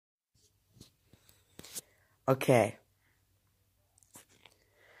Okay.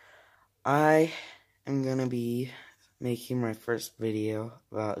 I am gonna be making my first video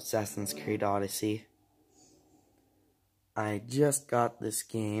about Assassin's Creed Odyssey. I just got this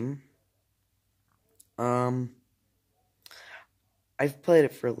game. I've played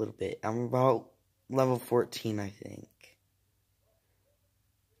it for a little bit. I'm about level 14, I think.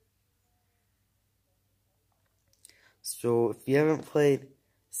 So if you haven't played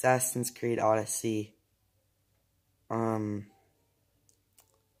Assassin's Creed Odyssey, go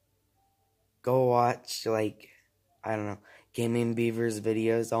watch, I don't know, Gaming Beaver's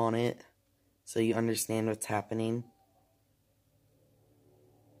videos on it so you understand what's happening.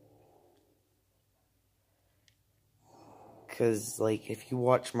 Because, if you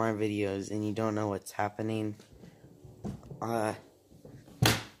watch my videos and you don't know what's happening,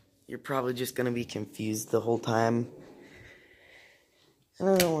 you're probably just going to be confused the whole time. And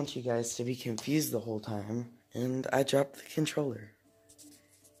I don't want you guys to be confused the whole time. And I dropped the controller.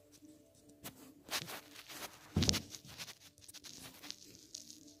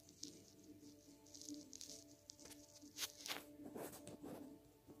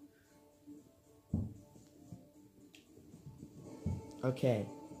 Okay.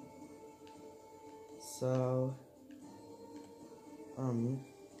 So,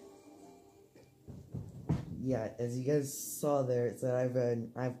 yeah, as you guys saw there, it said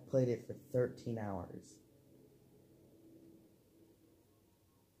I've played it for 13 hours.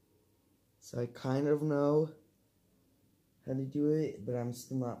 So I kind of know how to do it, but I'm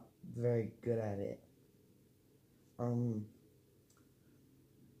still not very good at it.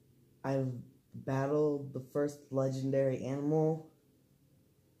 I've battled the first legendary animal.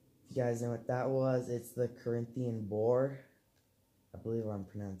 If you guys know what that was, it's the Corinthian boar. I believe I'm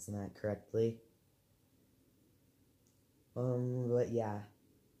pronouncing that correctly. But yeah.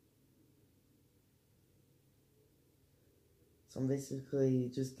 So I'm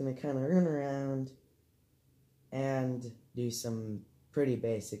basically just gonna kind of run around and do some pretty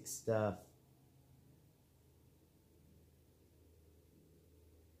basic stuff.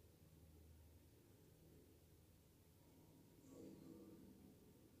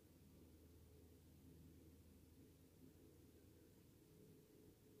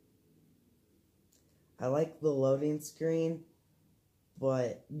 I like the loading screen,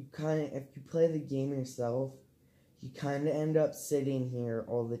 but if you play the game yourself, you kind of end up sitting here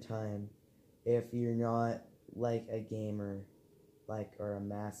all the time if you're not like a gamer, or a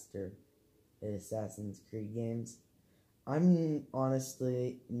master at Assassin's Creed games. I'm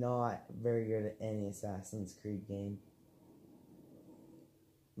honestly not very good at any Assassin's Creed game.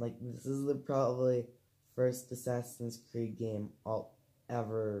 This is the probably first Assassin's Creed game I'll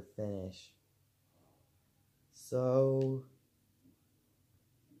ever finish. So,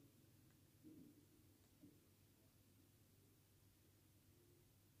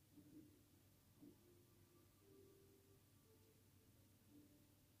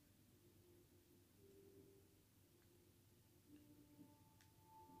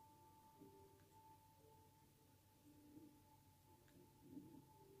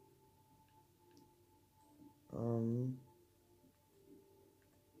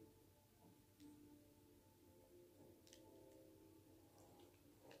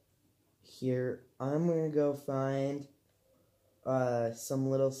 here, I'm gonna go find some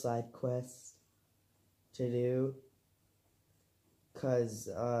little side quests to do, cause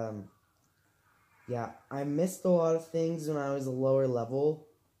yeah, I missed a lot of things when I was a lower level,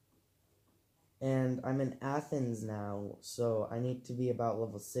 and I'm in Athens now, so I need to be about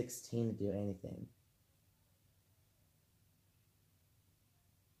level 16 to do anything.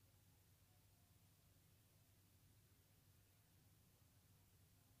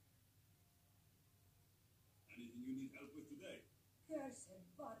 Anything you need help with today? Cursed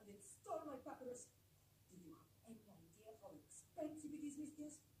bandit stole my papyrus. Do you have any idea how expensive it is,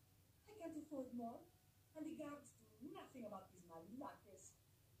 mistress? I can't afford more, and the guards do nothing about these malakas.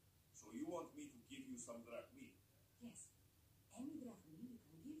 So you want me to give you some drachmi? Yes, any drachmi you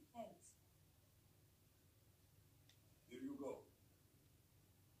can give helps. Here you go.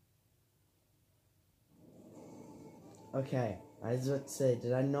 Okay, I was about to say,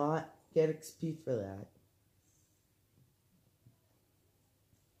 did I not get XP for that?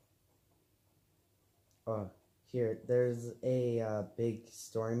 Oh, here, there's a big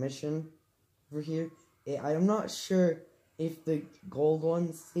story mission over here. I'm not sure if the gold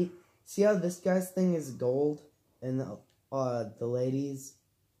ones, see how this guy's thing is gold and the lady's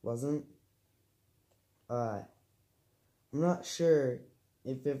wasn't? I'm not sure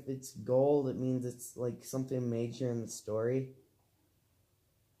if it's gold, it means it's something major in the story.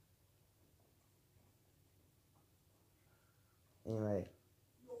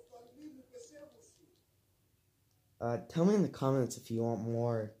 Tell me in the comments if you want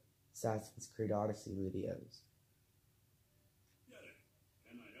more Assassin's Creed Odyssey videos. Get it.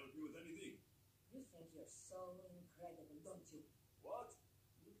 Can I help you with anything? You think you're so incredible, don't you? What?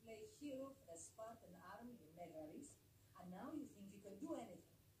 You play hero for the Spartan army in Megaris, and now you think you can do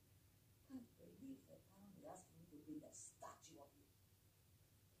anything. Can't believe the town is asking me to build a statue of you.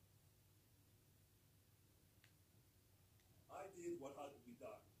 I did what had to be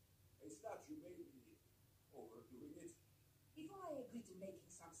done. A statue may be overdoing it. Before I agree to making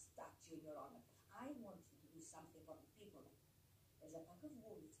some statue in your honor, I want you to do something for the people. There's a pack of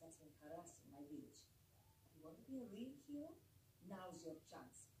wolves that's been harassing my village. You want to be a real hero? Now's your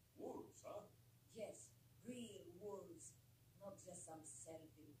chance. Wolves, huh? Yes, real wolves. Not just some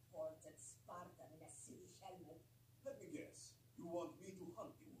self-important Spartan in a silly helmet. Let me guess. You want me to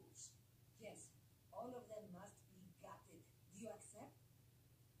hunt the wolves? Yes, all of them must be gutted. Do you accept?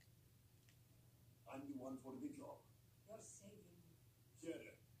 I'm the one for the job. You're saving me. Get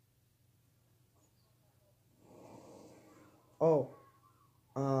it. Oh,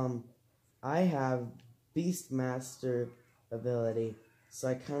 I have Beastmaster ability, so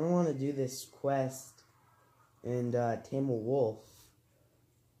I kind of want to do this quest and tame a wolf.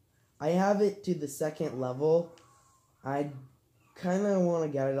 I have it to the 2nd level. I kind of want to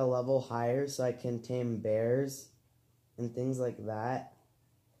get it a level higher so I can tame bears and things like that.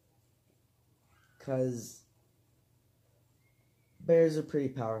 Because bears are pretty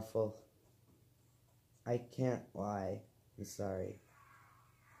powerful. I can't lie. I'm sorry.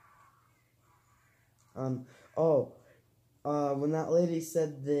 When that lady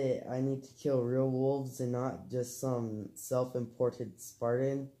said that I need to kill real wolves and not just some self-imported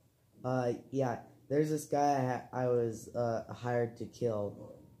Spartan, yeah, there's this guy I was hired to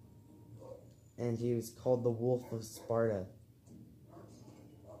kill, and he was called the Wolf of Sparta.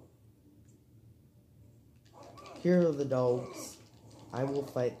 Here are the dogs. I will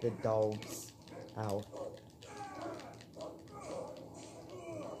fight the dogs. Ow.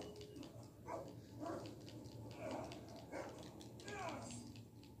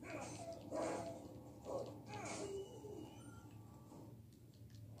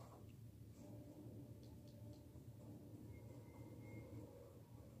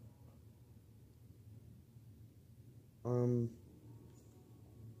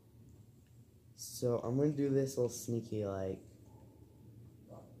 So I'm gonna do this all sneaky like.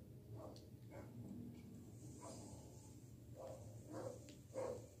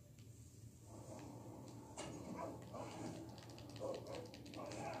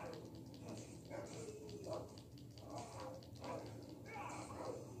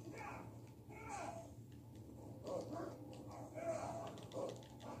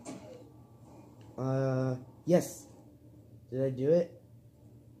 Yes. Did I do it?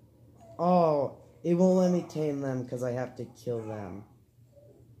 Oh, it won't let me tame them because I have to kill them.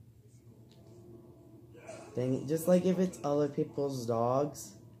 Dang it. Just like if it's other people's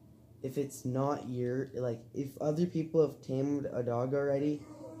dogs, if it's not your, like, if other people have tamed a dog already,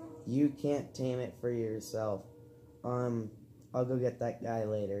 you can't tame it for yourself. I'll go get that guy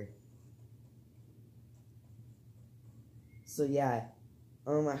later. So yeah,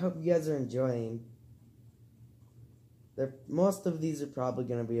 I hope you guys are enjoying. Most of these are probably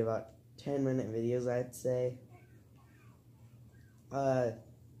going to be about 10-minute videos, I'd say.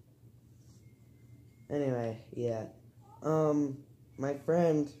 Anyway, yeah. My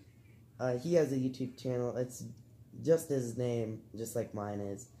friend, he has a YouTube channel. It's just his name, just like mine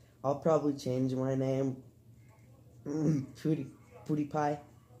is. I'll probably change my name. PewDiePie.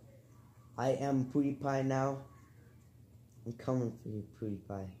 I am PewDiePie now. I'm coming for you,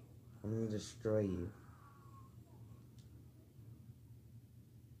 PewDiePie. I'm gonna destroy you.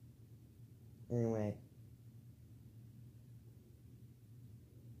 Anyway.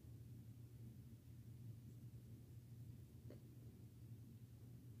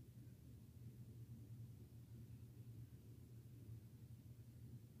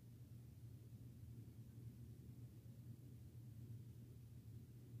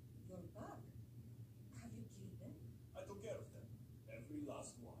 You're back. Have you killed them? I took care of them. Every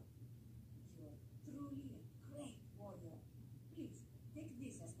last one. You're truly a great warrior. Please, take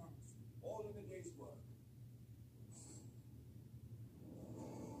this as thanks. All in a day's work.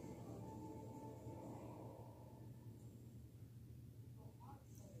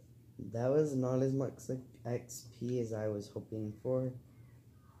 That was not as much XP as I was hoping for.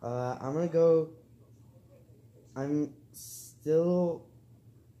 I'm gonna go. I'm still,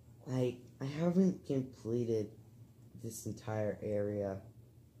 like, I haven't completed this entire area.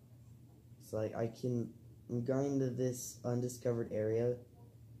 So, like, I'm going to this undiscovered area.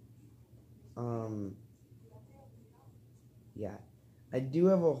 Yeah. I do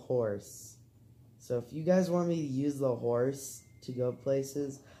have a horse. So if you guys want me to use the horse to go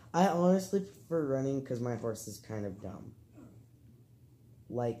places, I honestly prefer running because my horse is kind of dumb.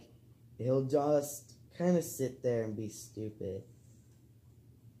 Like, he'll just kind of sit there and be stupid.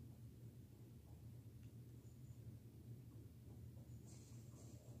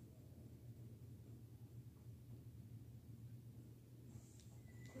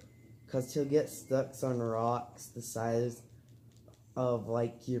 Because he'll get stuck on rocks the size of,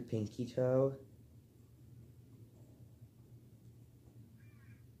 like, your pinky toe.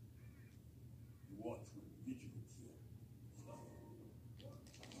 Watch with vigilance here.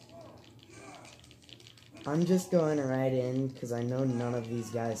 I'm just going right in because I know none of these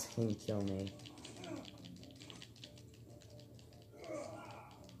guys can kill me.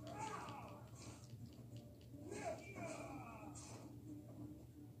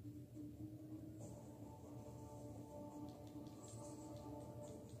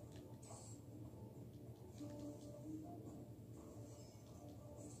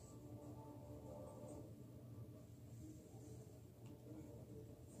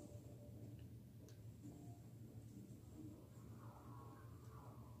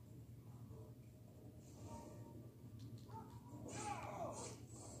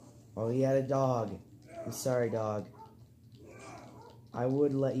 Oh, he had a dog. I'm sorry, dog. I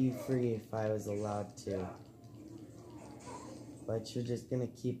would let you free if I was allowed to. But you're just gonna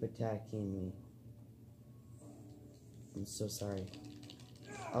keep attacking me. I'm so sorry.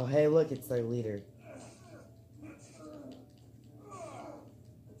 Oh, hey, look, it's their leader.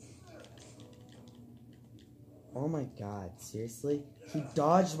 Oh my god, seriously? He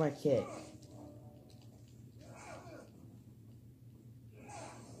dodged my kick.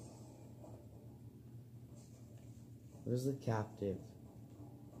 Where's the captive?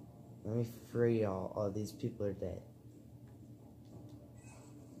 Let me free y'all. Oh, these people are dead.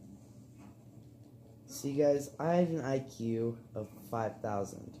 See, guys, I have an IQ of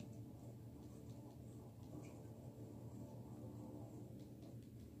 5,000.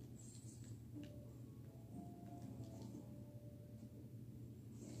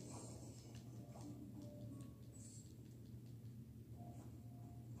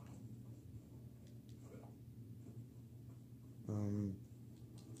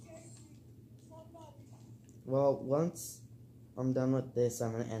 Well, once I'm done with this,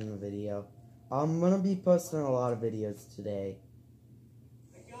 I'm going to end the video. I'm going to be posting a lot of videos today.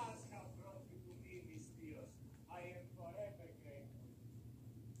 The gods have brought you to me, Mysterious. I am forever grateful.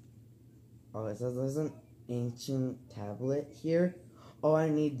 Oh, it says there's an ancient tablet here. Oh, I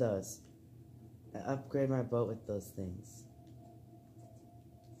need those. I upgrade my boat with those things.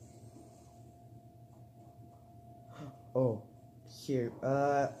 Oh, here,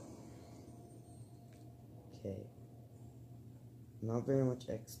 okay. Not very much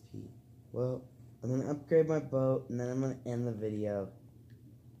XP. Well, I'm gonna upgrade my boat, and then I'm gonna end the video.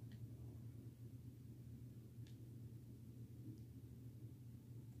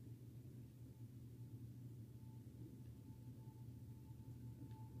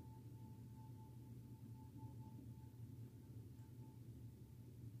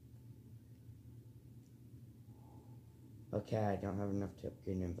 Okay, I don't have enough to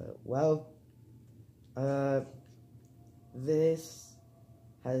upgrade my boat. Well, this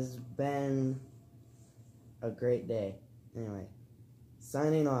has been a great day. Anyway,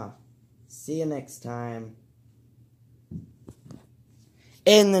 signing off. See you next time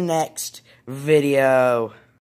in the next video.